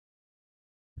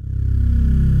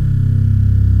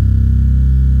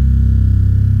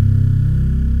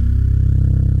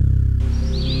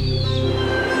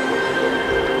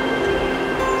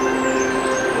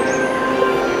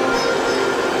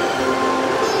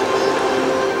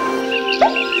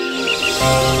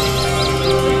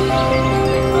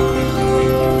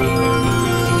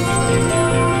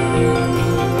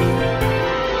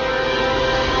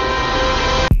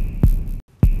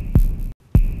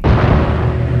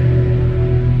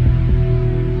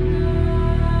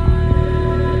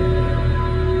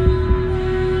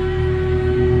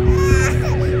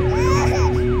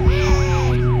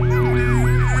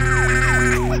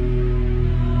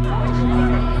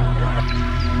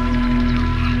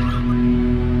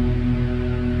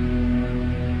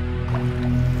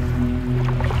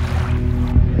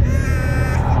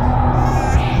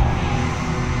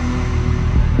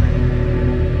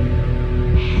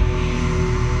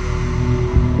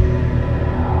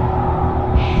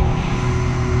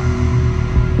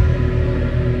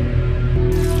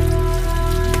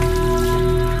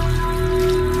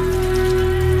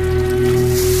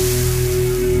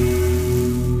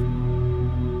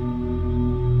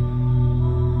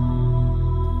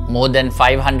more than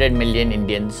 500 million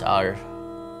Indians are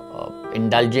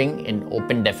indulging in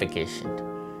open defecation.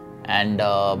 And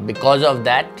because of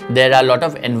that, there are a lot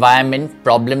of environment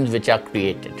problems which are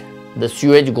created. The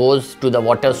sewage goes to the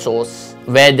water source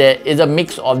where there is a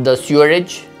mix of the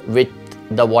sewerage with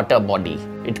the water body.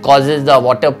 It causes the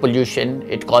water pollution,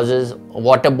 it causes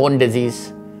waterborne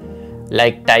disease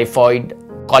like typhoid,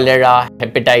 cholera,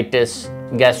 hepatitis,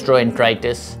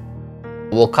 gastroenteritis.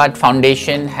 Wockhardt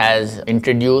Foundation has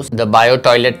introduced the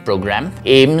BioToilet program,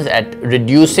 aims at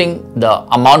reducing the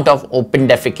amount of open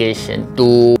defecation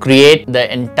to create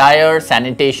the entire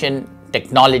sanitation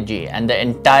technology and the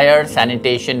entire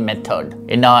sanitation method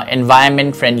in an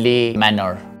environment friendly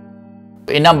manner.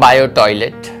 In a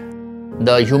BioToilet,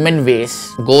 the human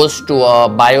waste goes to a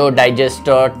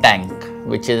biodigester tank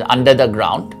which is under the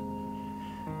ground,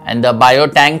 and the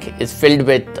biotank is filled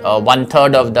with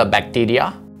 1/3 of the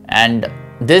bacteria, and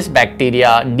this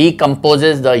bacteria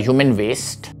decomposes the human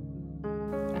waste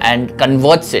and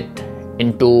converts it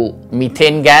into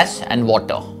methane gas and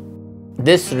water.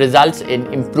 This results in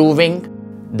improving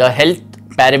the health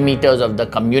parameters of the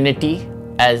community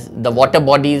as the water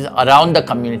bodies around the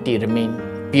community remain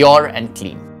pure and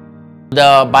clean.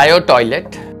 The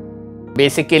BioToilet,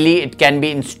 basically it can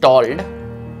be installed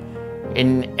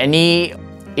in any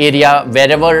area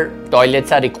wherever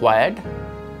toilets are required.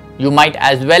 You might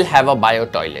as well have a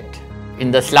BioToilet in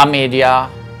the slum area,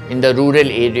 in the rural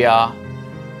area,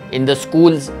 in the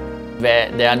schools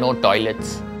where there are no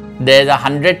toilets. There is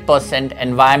 100%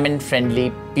 environment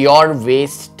friendly pure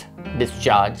waste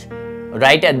discharge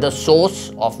right at the source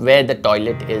of where the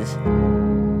toilet is.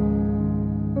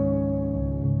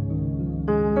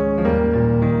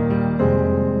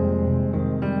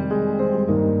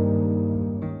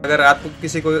 अगर रात को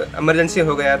किसी को emergency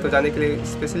हो गया तो जाने के लिए,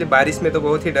 स्पेशली बारिश में तो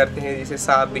बहुत ही डरते हैं, जैसे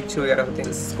सांप बिच्छू वगैरह होते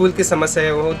हैं। स्कूल की समस्या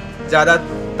है, वो ज़्यादा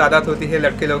तादाद होती है,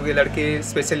 लड़के लोग, लड़के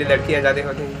स्पेशली लड़कियां ज़्यादा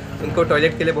होती हैं, उनको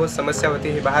टॉयलेट के लिए बहुत समस्या होती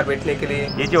है, बाहर बैठने के लिए।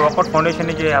 ये जो वॉकआउट फाउंडेशन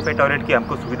ने जो यहाँ पे टॉयलेट की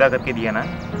हमको सुविधा करके दिया ना,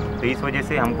 तो इस वजह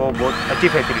से हमको बहुत अच्छी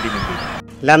फॅसिलिटी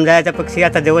मिळते। लांब जायचा पक्षी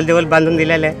आता जवळ जवळ बांधून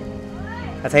दिलेला आहे,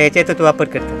 आता याच्यातच वापर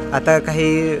करतात। आता काही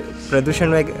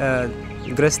प्रदूषण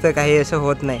ग्रस्त काही असं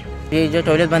होत नाही। ये जो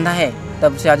टॉयलेट बंदा है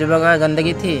तब से आजू-बाजू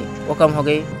गंदगी थी वो कम हो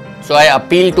गई। So I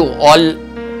appeal to all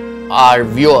our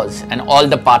viewers and all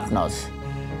the partners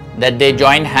that they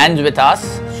join hands with us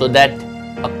so that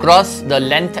across the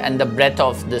length and the breadth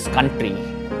of this country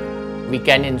we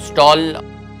can install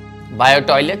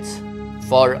BioToilets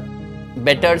for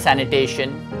better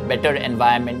sanitation, better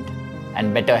environment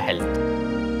and better health.